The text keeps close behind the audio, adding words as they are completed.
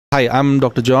Hi, I'm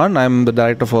Dr. John. I'm the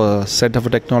director for Center for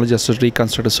Technology Assisted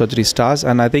Reconstructive Surgery CTARS,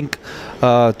 and I think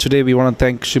today we want to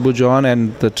thank Shibu John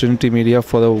and the Trinity Media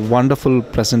for the wonderful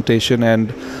presentation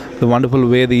and the wonderful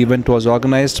way the event was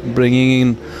organized, bringing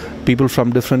in people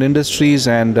from different industries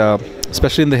and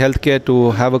especially in the healthcare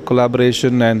to have a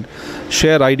collaboration and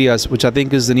share ideas, which I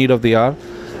think is the need of the hour.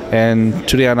 And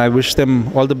today, and I wish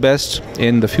them all the best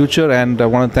in the future, and I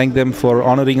want to thank them for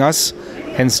honoring us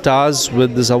and CTARS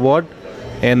with this award.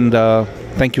 And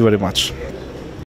thank you very much.